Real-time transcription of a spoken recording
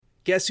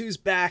Guess who's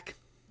back?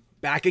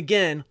 Back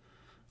again.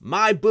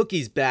 My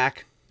bookie's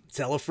back.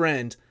 Tell a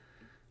friend.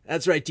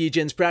 That's right,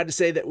 Degens. Proud to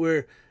say that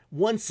we're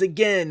once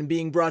again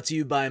being brought to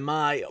you by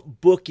my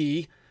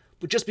bookie.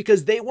 But just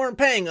because they weren't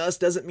paying us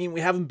doesn't mean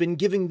we haven't been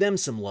giving them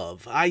some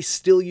love. I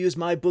still use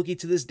my bookie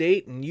to this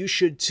date, and you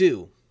should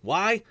too.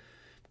 Why?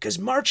 Because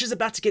March is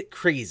about to get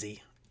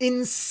crazy.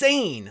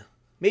 Insane.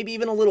 Maybe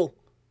even a little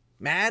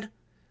mad.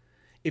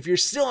 If you're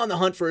still on the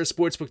hunt for a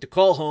sportsbook to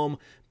call home,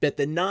 bet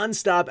the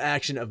non-stop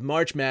action of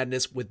March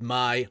Madness with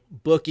my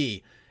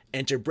bookie.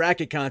 Enter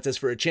bracket contests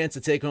for a chance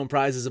to take home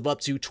prizes of up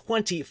to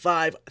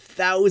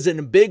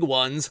 25,000 big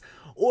ones,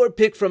 or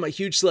pick from a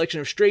huge selection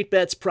of straight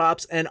bets,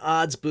 props, and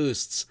odds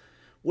boosts.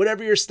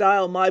 Whatever your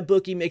style, my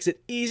bookie makes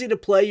it easy to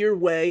play your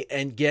way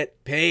and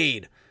get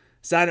paid.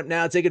 Sign up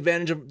now, take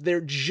advantage of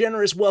their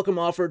generous welcome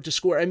offer to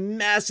score a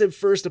massive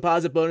first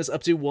deposit bonus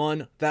up to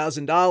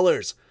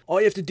 $1,000. All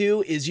you have to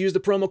do is use the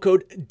promo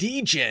code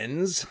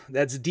DEGENS,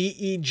 that's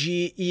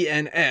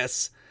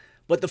DEGENS,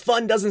 but the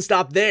fun doesn't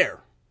stop there.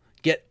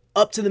 Get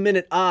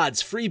up-to-the-minute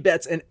odds, free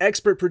bets, and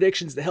expert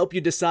predictions to help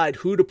you decide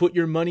who to put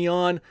your money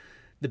on.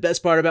 The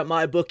best part about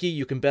my bookie,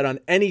 you can bet on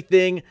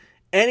anything,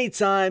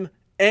 anytime,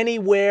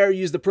 anywhere.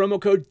 Use the promo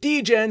code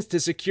DEGENS to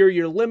secure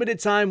your limited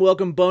time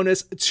welcome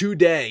bonus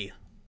today.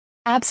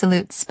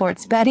 Absolute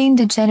sports betting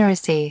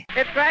degeneracy.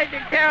 It's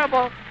rising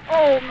terrible.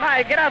 Oh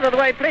my, get out of the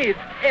way, please.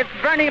 It's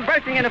burning,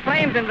 bursting into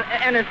flames,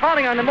 and it's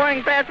falling on the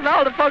morning fast, and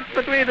all the folks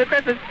agree that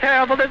this is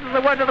terrible. This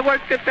is one of the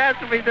worst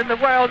catastrophes in the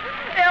world.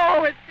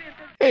 Oh, it's...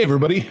 Hey,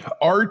 everybody.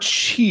 Arch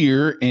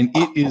here, and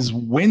it is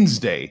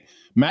Wednesday.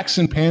 Max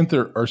and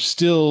Panther are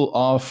still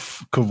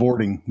off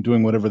cavorting,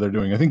 doing whatever they're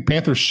doing. I think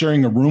Panther's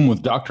sharing a room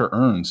with Dr.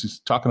 Ernst. He's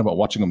talking about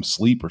watching him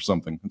sleep or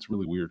something. It's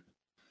really weird.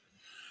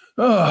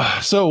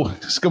 So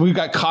we've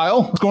got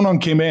Kyle. What's going on,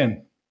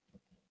 K-Man?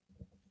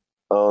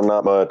 Oh,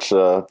 not much.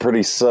 Pretty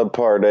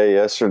subpar day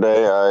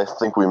yesterday. I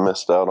think we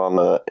missed out on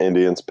the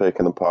Indians pick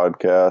in the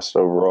podcast.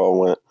 Overall,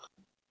 went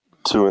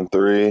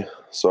 2-3.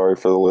 Sorry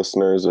for the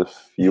listeners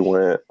if you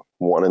went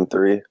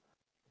 1-3.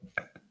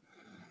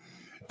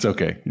 It's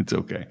okay. It's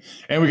okay.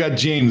 And we got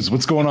James.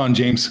 What's going on,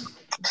 James?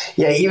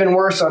 Yeah, even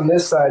worse on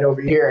this side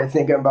over here. I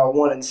think I'm about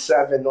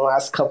 1-7 the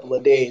last couple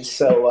of days.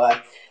 So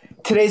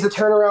today's a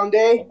turnaround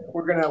day.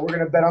 We're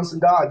gonna bet on some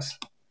dogs.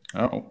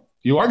 Oh,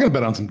 you are gonna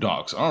bet on some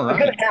dogs. All right. I'm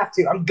gonna have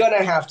to.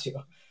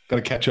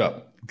 Gotta catch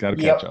up.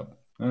 Catch up.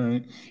 All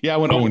right. Yeah, I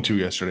went 0-2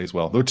 yesterday as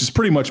well, which is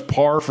pretty much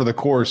par for the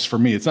course for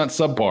me. It's not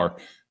subpar.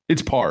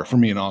 It's par for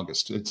me in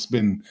August. It's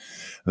been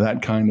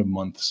that kind of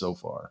month so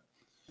far.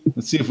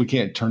 Let's see if we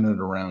can't turn it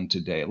around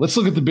today. Let's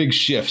look at the big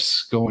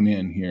shifts going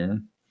in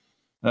here.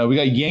 We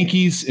got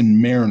Yankees and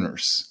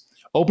Mariners.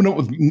 Open up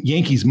with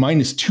Yankees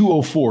minus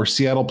 204,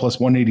 Seattle plus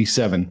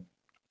 187.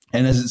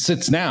 And as it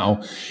sits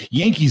now,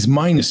 Yankees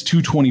minus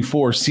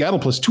 224, Seattle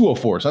plus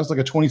 204. So that's like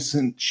a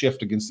 20-cent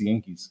shift against the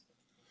Yankees.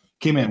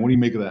 K-Man, what do you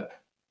make of that?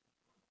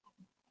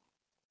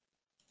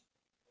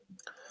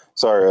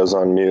 Sorry, I was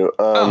on mute.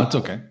 It's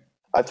okay.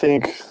 I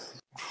think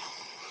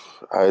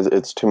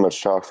it's too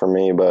much talk for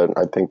me, but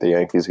I think the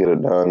Yankees get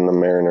it done. The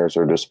Mariners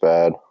are just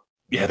bad.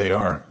 Yeah, they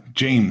are.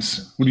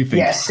 James, what do you think?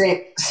 Yeah,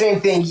 same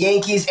thing.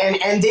 Yankees,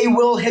 and they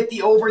will hit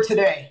the over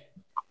today.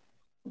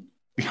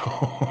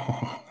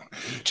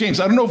 James,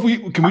 I don't know if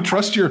we can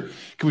trust your over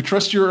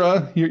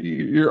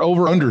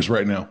unders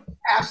right now.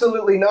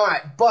 Absolutely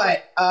not.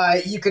 But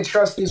you can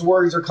trust these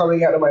words are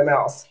coming out of my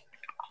mouth.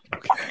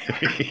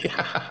 Okay.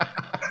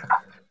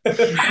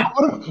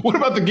 What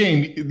about the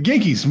game?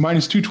 Yankees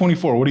minus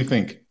 224. What do you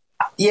think?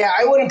 Yeah,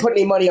 I wouldn't put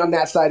any money on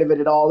that side of it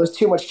at all. There's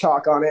too much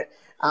chalk on it.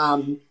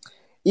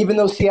 Even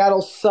though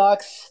Seattle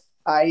sucks,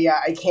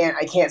 I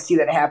can't see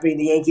that happening.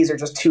 The Yankees are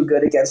just too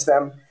good against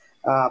them.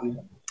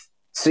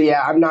 So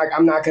yeah, I'm not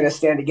going to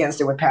stand against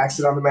it with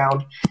Paxton on the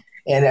mound,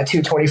 and that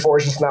 224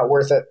 is just not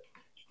worth it.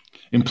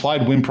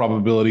 Implied win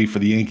probability for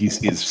the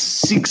Yankees is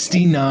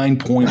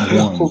 69.1.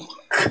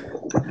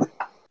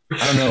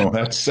 I don't know.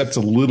 That's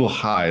a little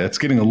high. That's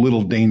getting a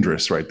little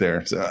dangerous right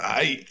there. So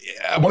I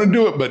want to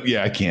do it, but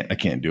yeah, I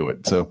can't do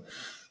it. So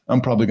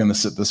I'm probably going to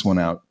sit this one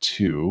out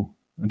too.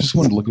 I just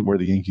wanted to look at where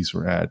the Yankees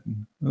were at.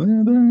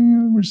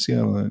 Where's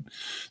Seattle at?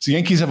 So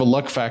Yankees have a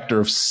luck factor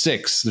of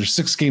 6. They're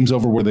 6 games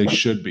over where they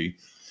should be.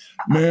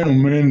 Man, oh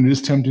man, it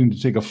is tempting to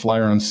take a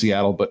flyer on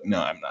Seattle, but no,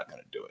 I'm not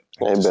going to do it.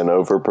 They've been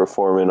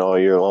overperforming all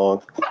year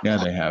long. Yeah,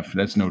 they have.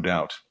 That's no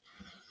doubt.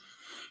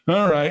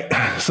 All right,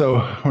 so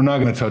we're not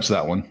going to touch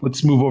that one.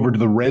 Let's move over to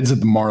the Reds at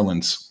the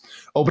Marlins.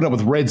 Open up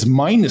with Reds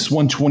minus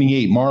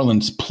 128,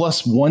 Marlins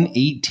plus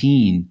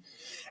 118.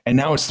 And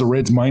now it's the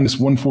Reds minus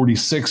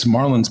 146,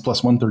 Marlins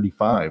plus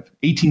 135.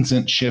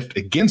 18-cent shift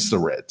against the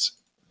Reds.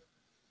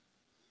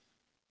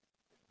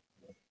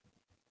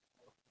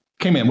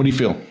 Okay, man, what do you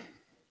feel?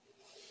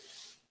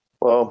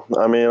 Well,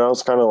 I mean, I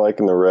was kind of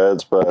liking the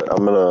Reds, but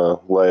I'm going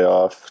to lay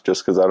off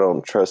just because I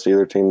don't trust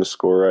either team to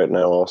score right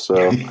now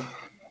also.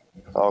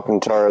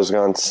 Alcantara's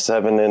gone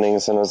 7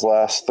 innings in his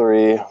last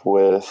 3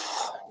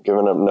 with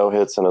giving up no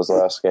hits in his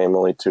last game,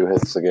 only 2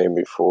 hits the game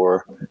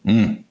before.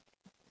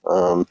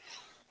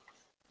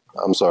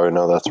 I'm sorry,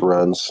 no, that's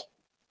runs.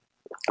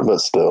 But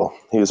still,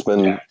 he's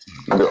been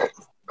good.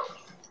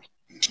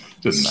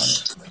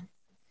 Doesn't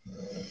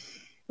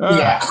matter.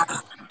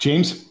 Yeah,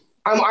 James?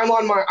 I'm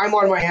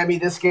on Miami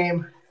this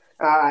game.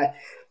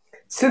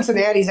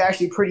 Cincinnati's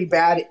actually pretty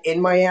bad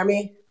in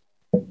Miami.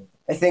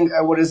 I think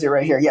what is it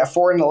right here? Yeah,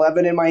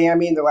 4-11 in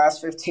Miami in the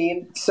last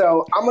 15.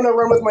 So I'm gonna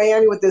run with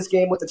Miami with this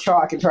game with the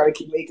chalk and try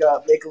to make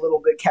a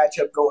little bit catch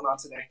up going on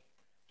today.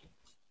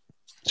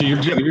 So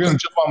you're going to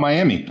jump on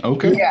Miami.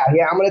 Okay. Yeah,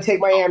 I'm going to take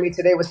Miami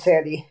today with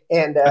Sandy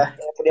and Anthony on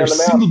There's the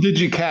mound.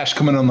 single-digit cash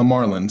coming on the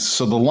Marlins,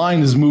 so the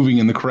line is moving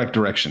in the correct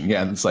direction.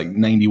 Yeah, it's like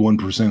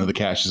 91% of the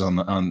cash is on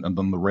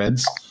the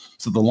Reds,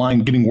 so the line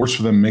getting worse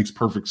for them makes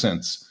perfect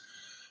sense.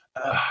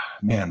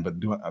 Man,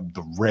 but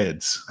the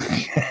Reds,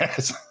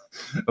 yes,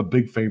 a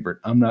big favorite.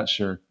 I'm not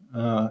sure.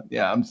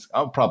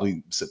 I'll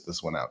probably sit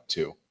this one out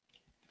too.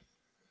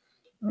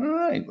 All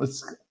right,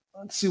 let's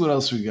see what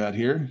else we got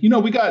here.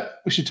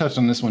 We should touch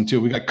on this one too.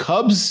 We got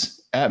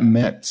Cubs at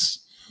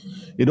Mets.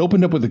 It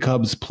opened up with the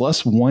Cubs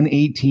plus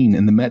 118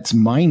 and the Mets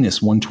minus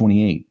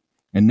 128.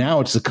 And now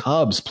it's the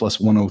Cubs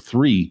plus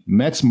 103,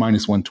 Mets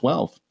minus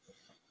 112.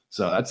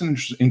 So that's an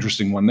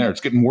interesting one there.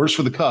 It's getting worse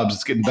for the Cubs.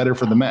 It's getting better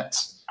for the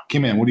Mets.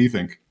 K-Man, what do you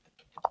think?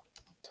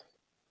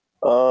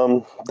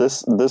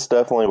 This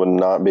definitely would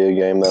not be a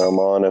game that I'm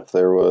on if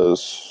there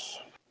was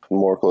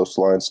more close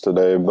lines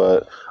today,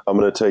 but I'm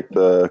going to take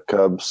the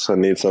Cubs. I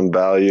need some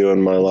value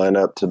in my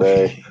lineup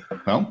today.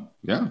 Well,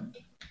 yeah.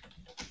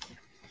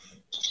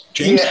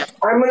 James? Yeah,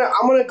 I'm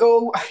gonna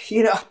go.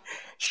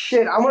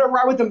 I'm gonna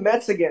ride with the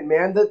Mets again,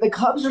 man. The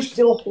Cubs are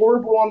still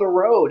horrible on the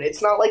road.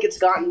 It's not like it's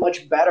gotten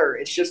much better.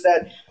 It's just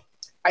that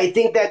I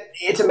think that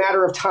it's a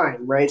matter of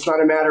time, right? It's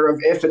not a matter of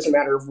if; it's a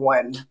matter of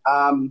when.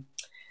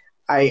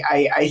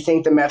 I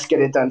think the Mets get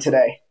it done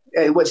today.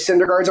 With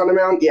Syndergaard's on the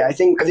mound, I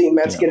think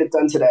Mets get it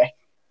done today.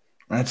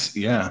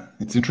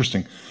 It's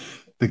interesting.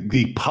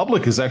 The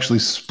public is actually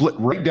split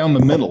right down the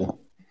middle.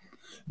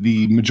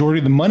 The majority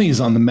of the money is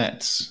on the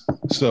Mets.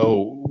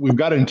 So we've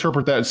got to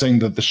interpret that as saying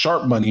that the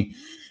sharp money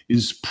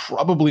is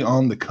probably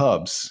on the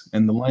Cubs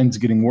and the line's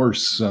getting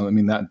worse. So, I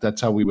mean, that's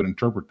how we would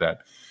interpret that.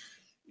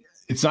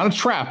 It's not a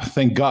trap,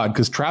 thank God,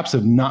 because traps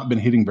have not been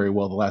hitting very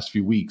well the last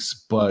few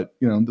weeks. But,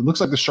 it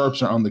looks like the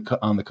sharps are on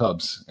the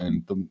Cubs.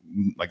 And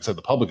like I said,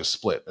 the public is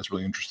split. That's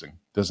really interesting.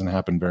 Doesn't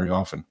happen very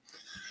often.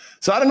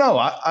 So I don't know.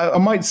 I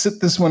might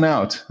sit this one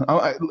out.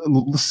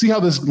 Let's see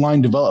how this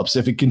line develops.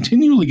 If it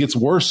continually gets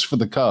worse for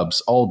the Cubs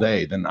all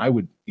day, then I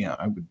would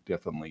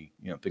definitely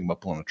think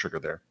about pulling a trigger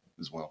there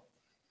as well.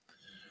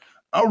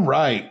 All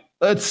right,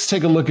 let's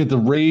take a look at the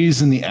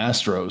Rays and the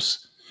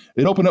Astros.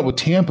 It opened up with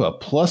Tampa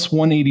plus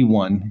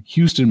 181,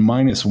 Houston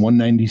minus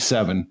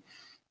 197,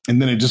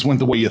 and then it just went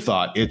the way you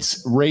thought.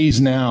 It's Rays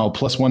now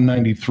plus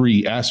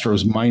 193,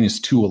 Astros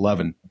minus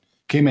 211.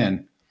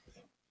 K-Man,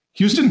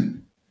 Houston.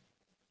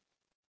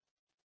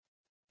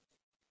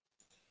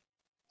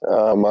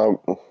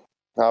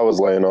 I was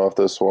laying off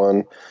this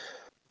one.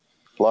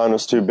 Line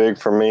was too big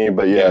for me,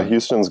 but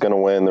Houston's going to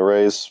win. The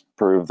Rays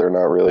proved they're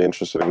not really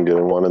interested in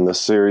getting one in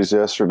this series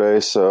yesterday,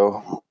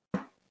 so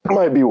it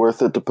might be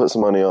worth it to put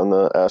some money on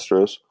the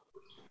Astros.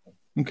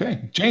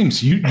 Okay.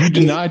 James, you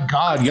denied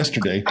God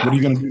yesterday. What are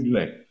you going to do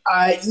today?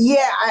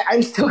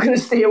 I'm still going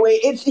to stay away.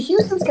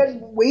 Houston's got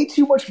way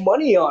too much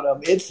money on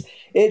them.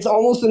 It's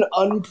almost an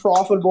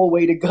unprofitable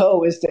way to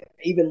go is to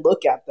even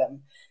look at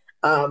them.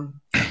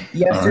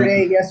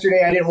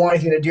 Yesterday, I didn't want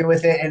anything to do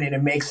with it, and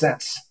it makes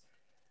sense.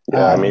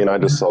 Yeah, I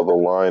just saw the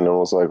line and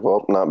was like,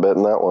 well, not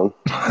betting that one.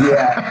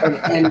 Yeah,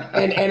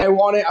 and I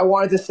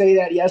wanted to say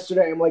that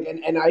yesterday. I'm like,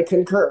 and I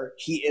concur.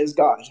 He is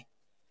God.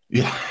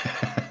 Yeah.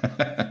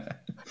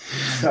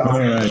 All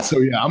right. So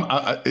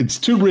it's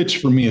too rich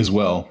for me as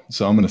well.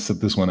 So I'm going to sit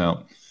this one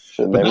out.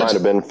 They might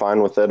have been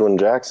fine with Edwin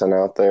Jackson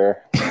out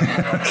there.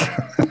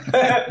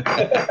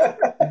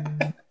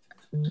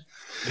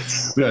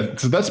 Yeah,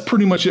 so that's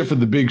pretty much it for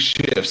the big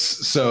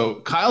shifts. So,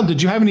 Kyle,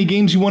 did you have any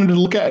games you wanted to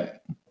look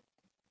at?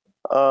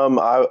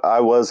 I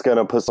was going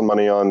to put some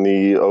money on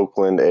the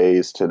Oakland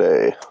A's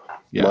today.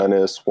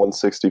 Minus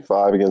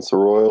 165 against the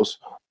Royals.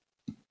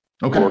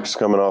 Okay. Bork's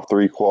coming off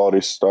 3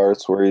 quality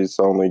starts where he's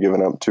only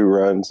given up 2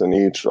 runs in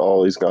each.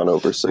 He's gone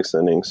over 6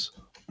 innings.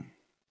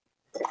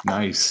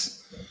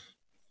 Nice.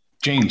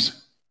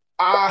 James?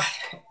 I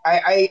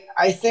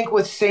think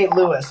with St.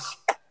 Louis.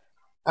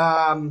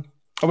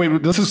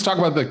 Let's just talk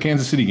about the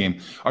Kansas City game.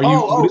 Are you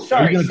going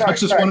to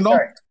touch this one at all?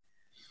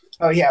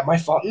 Oh yeah, my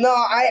fault. No,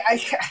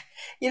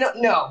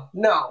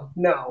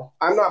 no.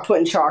 I'm not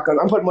putting chalk on.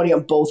 I'm putting money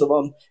on both of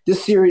them.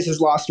 This series has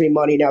lost me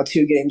money now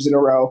 2 games in a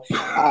row.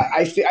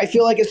 I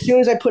feel like as soon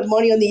as I put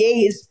money on the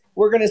A's,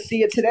 we're going to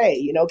see it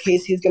today.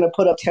 Casey's going to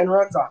put up 10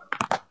 runs on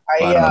them.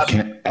 I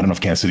don't know if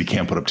Kansas City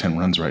can put up 10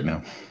 runs right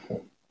now.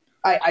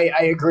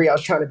 I agree. I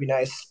was trying to be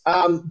nice,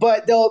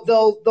 but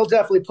they'll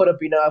definitely put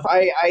up enough.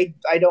 I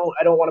don't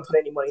want to put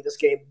any money in this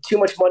game. Too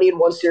much money in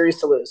one series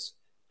to lose.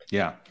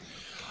 Yeah,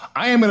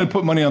 I am going to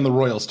put money on the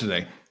Royals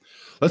today.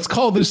 Let's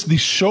call this the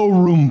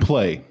showroom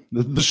play,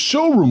 the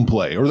showroom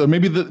play, or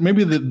maybe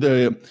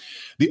the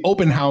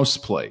open house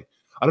play.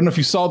 I don't know if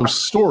you saw the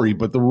story,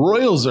 but the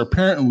Royals are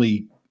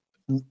apparently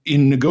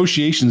in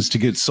negotiations to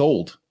get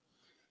sold.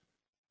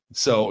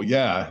 So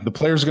yeah, the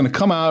players are going to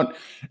come out.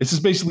 It's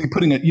just basically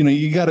putting it.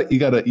 You got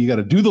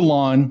to do the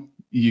lawn.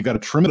 You got to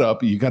trim it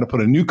up. You got to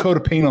put a new coat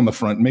of paint on the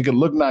front, make it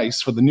look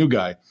nice for the new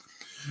guy.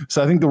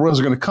 So I think the Royals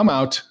are going to come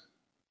out.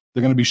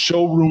 They're going to be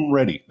showroom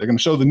ready. They're going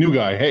to show the new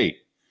guy, hey,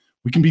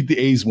 we can beat the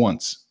A's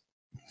once,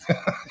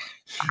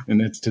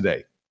 and it's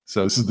today.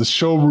 So this is the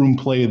showroom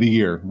play of the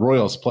year.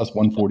 Royals plus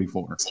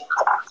 144.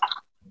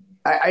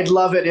 I'd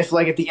love it if,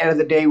 like, at the end of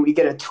the day, we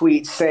get a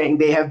tweet saying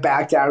they have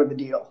backed out of the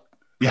deal.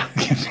 Yeah.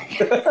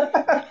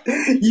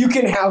 You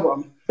can have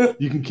them.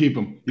 You can keep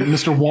them.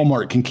 Mr.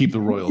 Walmart can keep the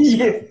Royals.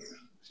 Yeah.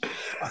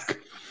 Fuck.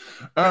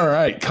 All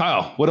right,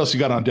 Kyle, what else you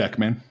got on deck,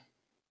 man?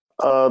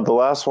 The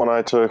last one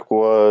I took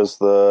was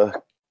the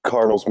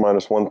Cardinals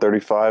minus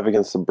 135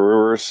 against the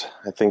Brewers.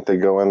 I think they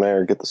go in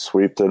there, get the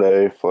sweep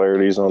today.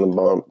 Flaherty's on the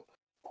bump.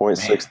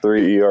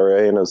 0.63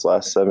 ERA in his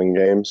last 7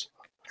 games.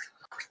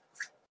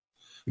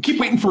 We keep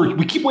waiting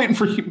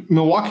for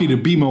Milwaukee to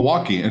be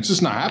Milwaukee, and it's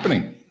just not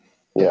happening.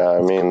 Yeah,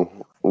 I mean,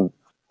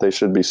 they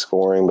should be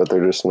scoring, but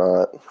they're just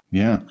not.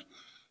 Yeah.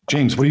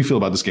 James, what do you feel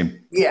about this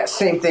game? Yeah,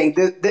 same thing.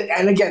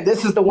 And again,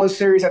 this is the one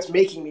series that's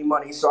making me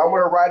money, so I'm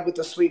going to ride with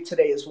the sweep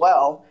today as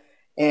well,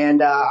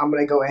 and I'm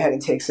going to go ahead and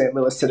take St.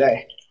 Louis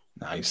today.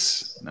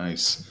 Nice.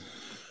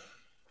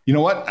 You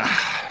know what?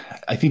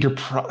 I think you're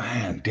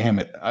damn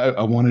it.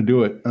 I want to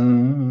do it.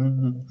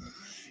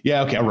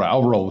 Yeah, okay, all right.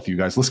 I'll roll with you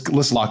guys.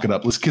 Let's lock it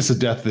up. Let's kiss of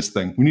death this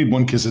thing. We need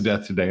one kiss of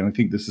death today, and I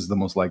think this is the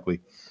most likely.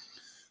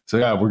 So,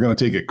 yeah, we're going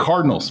to take it.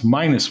 Cardinals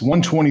minus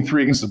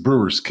 123 against the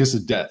Brewers. Kiss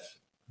of death.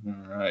 All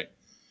right.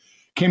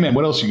 K-Man,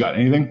 what else you got?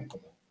 Anything?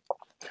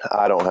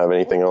 I don't have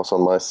anything else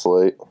on my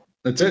slate.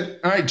 That's it?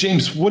 All right,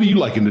 James, what are you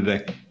liking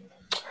today?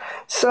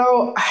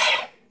 So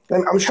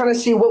I'm trying to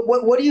see,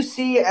 what do you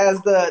see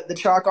as the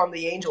chalk on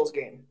the Angels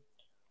game?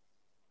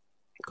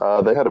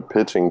 They had a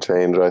pitching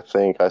change, I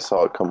think. I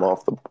saw it come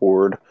off the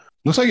board.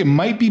 Looks like it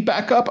might be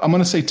back up. I'm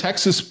going to say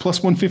Texas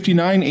plus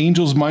 159,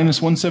 Angels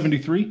minus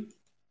 173.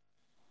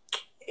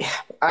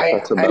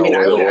 I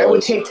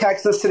would take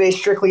Texas today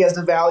strictly as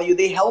the value.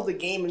 They held the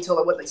game until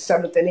the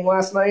 7th inning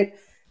last night.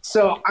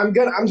 So I'm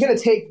gonna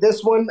take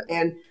this one,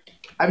 and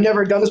I've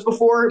never done this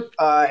before,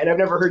 and I've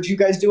never heard you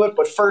guys do it.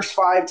 But first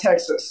 5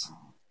 Texas.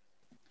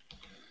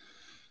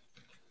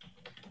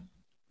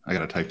 I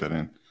gotta type that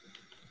in.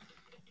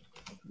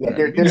 Yeah,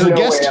 there's no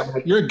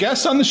way. You're a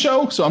guest on the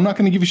show, so I'm not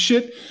going to give you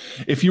shit.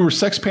 If you were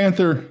Sex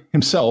Panther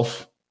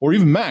himself, or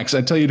even Max,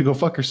 I'd tell you to go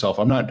fuck yourself.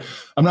 I'm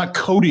not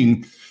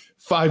coding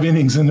 5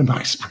 innings into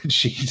my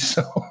spreadsheet.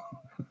 So,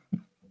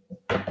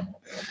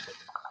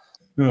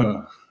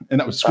 and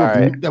that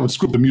would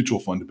script the mutual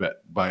fund to bet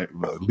by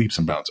leaps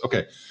and bounds.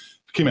 Okay,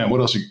 man. What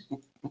else?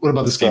 What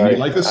about this game? You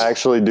like this? I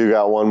actually do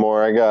got one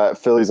more. I got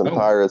Phillies and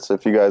Pirates.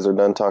 If you guys are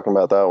done talking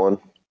about that one,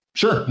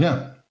 sure.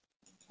 Yeah.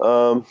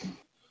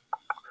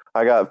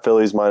 I got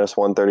Phillies minus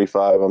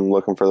 135. I'm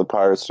looking for the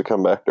Pirates to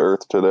come back to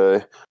earth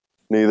today.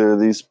 Neither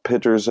of these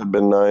pitchers have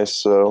been nice,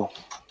 so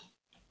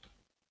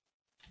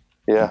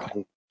yeah,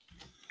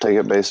 take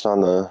it based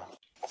on the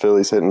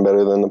Phillies hitting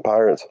better than the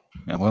Pirates.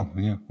 Yeah, well,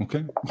 yeah,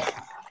 okay.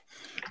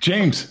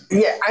 James.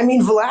 Yeah, I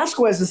mean,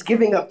 Velasquez is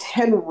giving up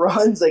 10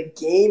 runs a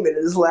game in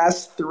his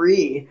last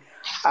 3.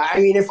 I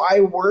mean, if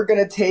I were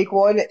going to take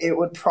one, it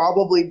would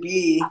probably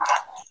be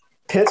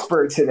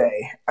Pittsburgh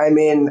today. I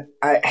mean,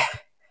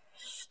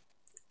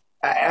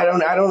 I don't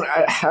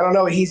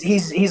know.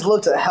 He's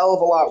looked a hell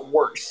of a lot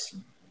worse,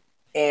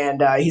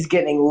 and he's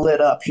getting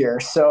lit up here.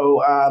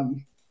 So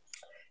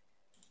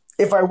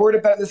if I were to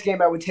bet this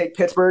game, I would take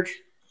Pittsburgh.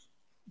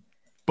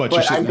 But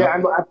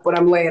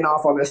I'm laying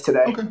off on this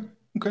today.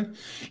 Okay.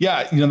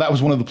 Yeah, that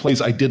was one of the plays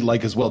I did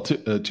like as well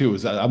too.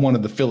 Is that I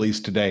wanted the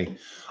Phillies today.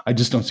 I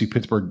just don't see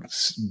Pittsburgh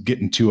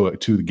getting to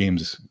the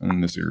games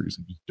in this series.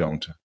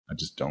 I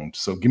just don't.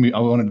 So I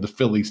wanted the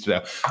Phillies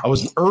today. I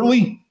was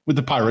early with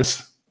the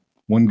Pirates.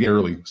 One day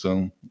early,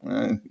 so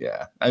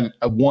yeah. I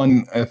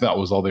thought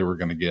was all they were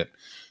going to get.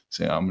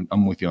 So yeah,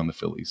 I'm with you on the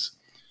Phillies.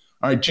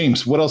 All right,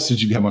 James, what else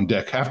did you have on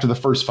deck after the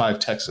first 5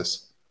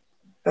 Texas?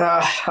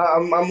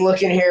 I'm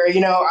looking here.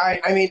 I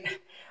mean,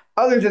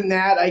 other than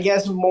that, I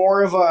guess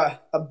more of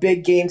a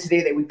big game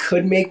today that we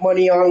could make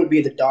money on would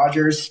be the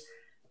Dodgers.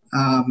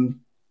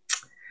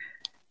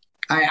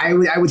 I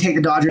would take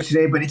the Dodgers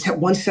today, but it's at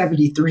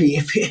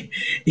 173.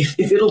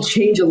 If it'll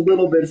change a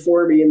little bit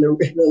for me and a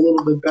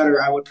little bit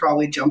better, I would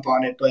probably jump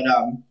on it. But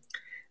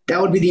that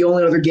would be the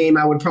only other game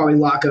I would probably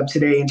lock up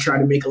today and try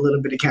to make a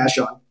little bit of cash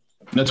on.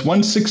 That's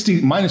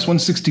 160 minus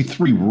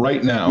 163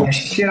 right now. Yeah,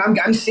 shit,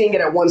 I'm seeing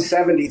it at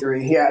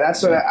 173. Yeah,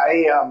 that's what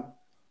I'd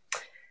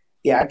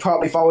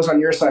probably, if I was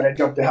on your side, I'd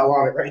jump the hell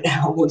on it right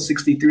now.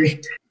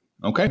 163.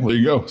 Okay, well, there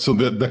you go. So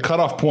the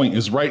cutoff point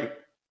is right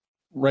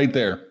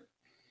there.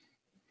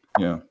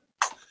 Yeah.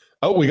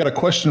 Oh, we got a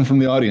question from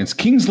the audience.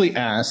 Kingsley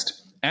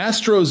asked,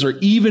 Astros are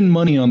even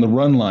money on the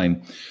run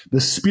line. The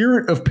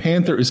spirit of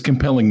Panther is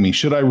compelling me.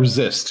 Should I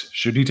resist?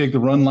 Should he take the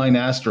run line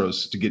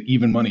Astros to get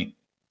even money?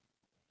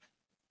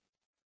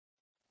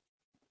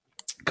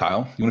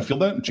 Kyle. You want to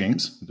field that?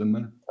 James? It doesn't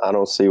matter. I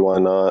don't see why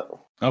not.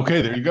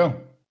 Okay, there you go.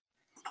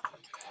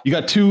 You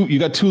got two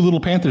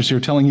little Panthers here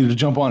telling you to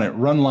jump on it.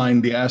 Run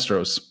line the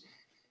Astros.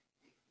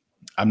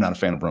 I'm not a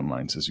fan of run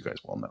lines, as you guys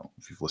well know,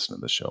 if you've listened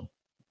to this show.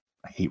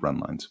 I hate run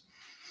lines.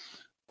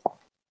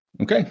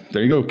 Okay,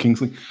 there you go,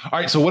 Kingsley. All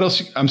right, so what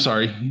else? I'm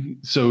sorry.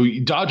 So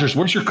Dodgers,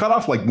 where's your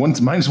cutoff? Like minus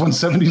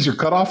 170 is your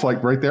cutoff,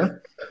 like right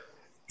there?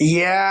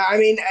 Yeah, I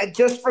mean,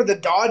 just for the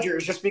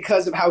Dodgers, just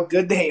because of how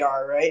good they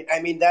are, right? I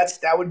mean, that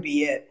would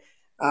be it.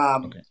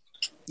 Okay.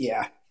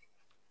 Yeah.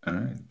 All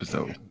right.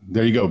 So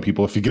there you go,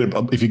 people. If you get it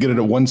at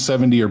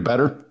 170 or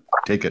better,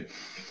 take it.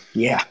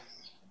 Yeah.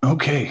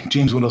 Okay,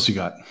 James, what else you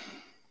got?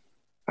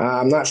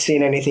 I'm not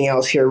seeing anything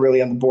else here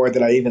really on the board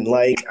that I even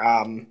like.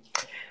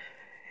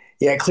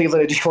 Yeah, Cleveland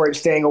and Detroit I'm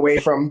staying away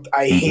from.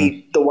 I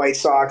hate the White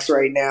Sox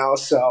right now,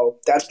 so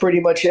that's pretty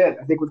much it.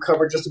 I think we've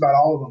covered just about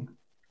all of them.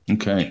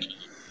 Okay.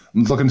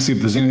 I'm looking to see if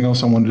there's anything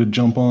else I wanted to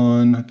jump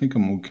on. I think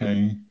I'm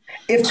okay.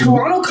 If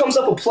Toronto comes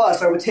up a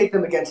plus, I would take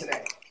them again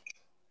today.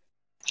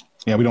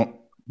 Yeah, we don't.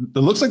 It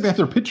looks like they have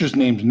their pitchers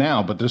named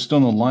now, but there's still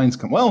no lines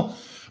come. Well,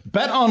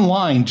 Bet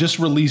Online just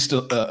released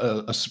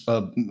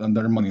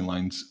their money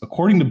lines.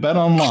 According to Bet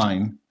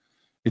Online,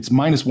 it's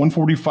minus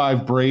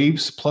 145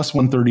 Braves, plus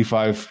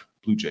 135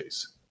 Blue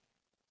Jays.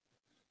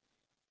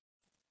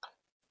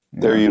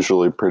 They're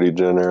usually pretty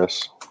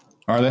generous.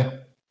 Are they?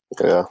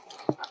 Yeah.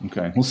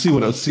 Okay. Let's see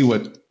what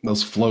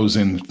else flows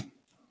in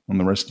on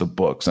the rest of the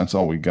books. That's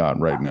all we got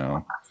right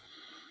now.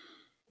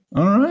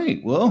 All right.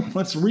 Well,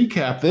 let's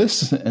recap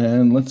this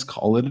and let's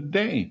call it a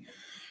day.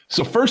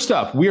 So first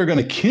up, we are going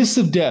to kiss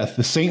of death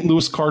the St.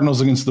 Louis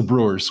Cardinals against the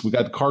Brewers. We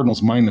got the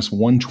Cardinals minus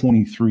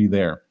 123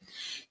 there.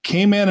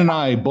 K-Man and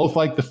I both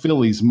like the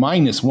Phillies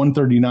minus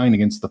 139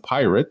 against the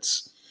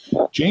Pirates.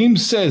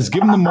 James says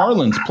give them the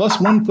Marlins plus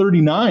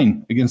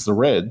 139 against the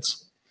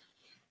Reds.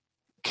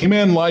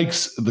 K-Man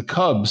likes the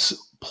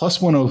Cubs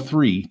plus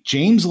 103.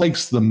 James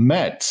likes the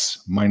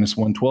Mets minus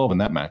 112 in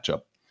that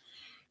matchup.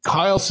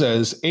 Kyle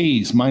says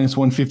A's minus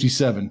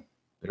 157.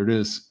 There it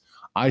is.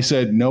 I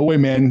said, no way,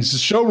 man. This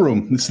is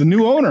showroom. It's the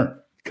new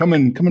owner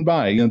coming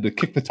by, to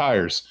kick the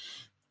tires.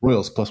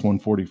 Royals plus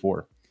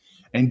 144.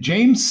 And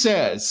James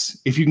says,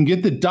 if you can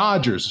get the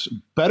Dodgers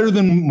better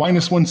than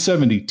minus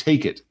 170,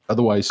 take it.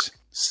 Otherwise,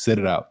 sit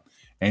it out.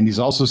 And he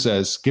also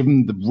says, give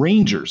him the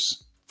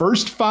Rangers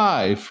first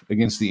 5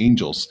 against the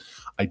Angels.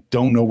 I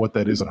don't know what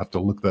that is. I'll have to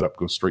look that up,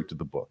 go straight to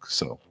the book.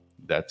 So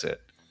that's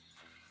it.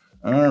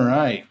 All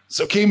right.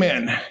 So,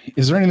 K-Man,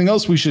 is there anything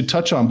else we should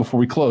touch on before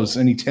we close?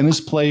 Any tennis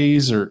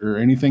plays or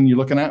anything you're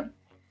looking at?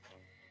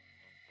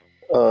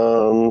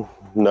 No,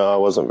 I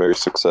wasn't very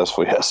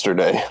successful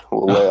yesterday.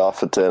 We'll lay off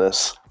the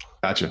tennis.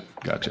 Gotcha.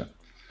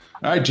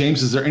 All right,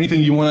 James, is there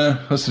anything you want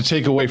us to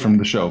take away from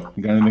the show?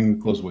 You got anything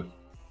to close with?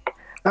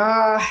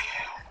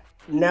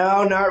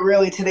 No, not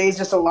really. Today's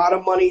just a lot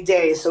of money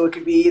day, so it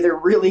could be either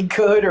really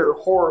good or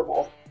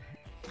horrible.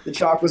 The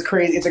chalk was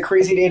crazy. It's a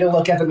crazy day to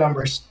look at the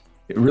numbers.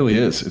 It really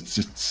is.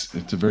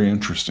 It's a very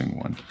interesting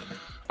one.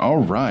 All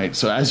right.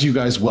 So as you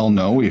guys well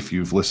know, if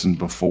you've listened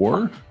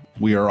before,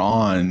 we are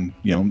on,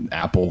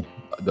 Apple,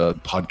 the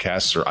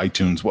podcasts or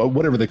iTunes,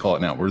 whatever they call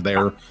it now. We're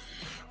there.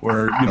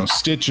 We're,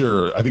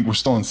 Stitcher. I think we're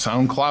still on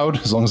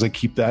SoundCloud as long as I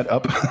keep that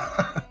up.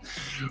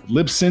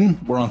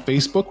 Libsyn. We're on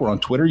Facebook. We're on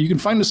Twitter. You can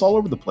find us all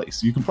over the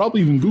place. You can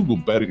probably even Google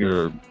Betting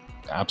or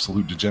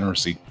Absolute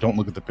Degeneracy. Don't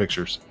look at the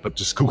pictures, but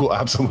just Google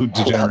Absolute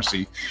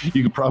Degeneracy.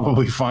 You could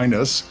probably find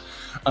us.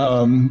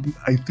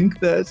 I think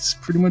that's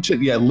pretty much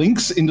it. Yeah,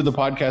 links into the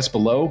podcast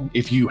below.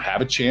 If you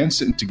have a chance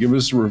to give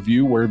us a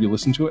review wherever you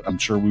listen to it, I'm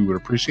sure we would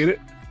appreciate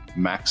it.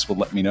 Max will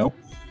let me know.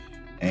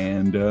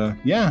 And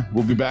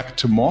we'll be back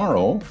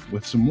tomorrow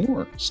with some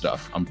more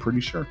stuff, I'm pretty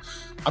sure.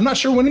 I'm not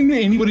sure when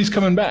anybody's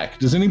coming back.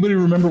 Does anybody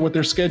remember what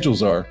their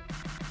schedules are?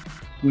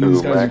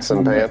 Max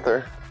and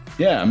Panther?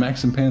 Yeah,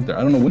 Max and Panther.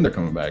 I don't know when they're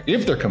coming back.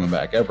 If they're coming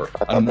back, ever.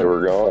 I thought they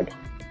were gone.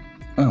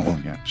 Oh, well,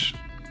 yeah.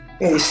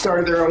 Yeah, they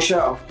started their own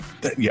show.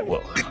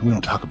 Well, we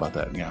don't talk about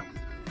that. Yeah.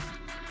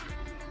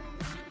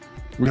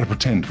 We got to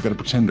pretend.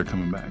 They're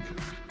coming back.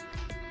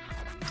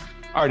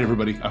 All right,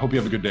 everybody. I hope you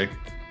have a good day.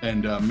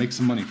 And make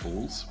some money,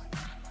 fools.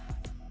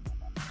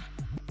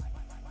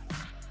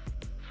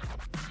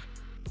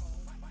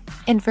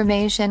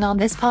 Information on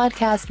this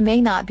podcast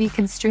may not be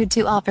construed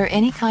to offer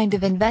any kind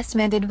of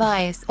investment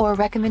advice or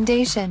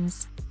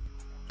recommendations.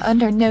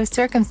 Under no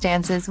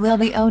circumstances will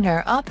the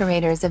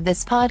owner-operators of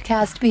this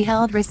podcast be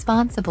held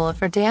responsible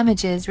for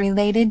damages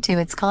related to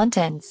its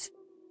contents.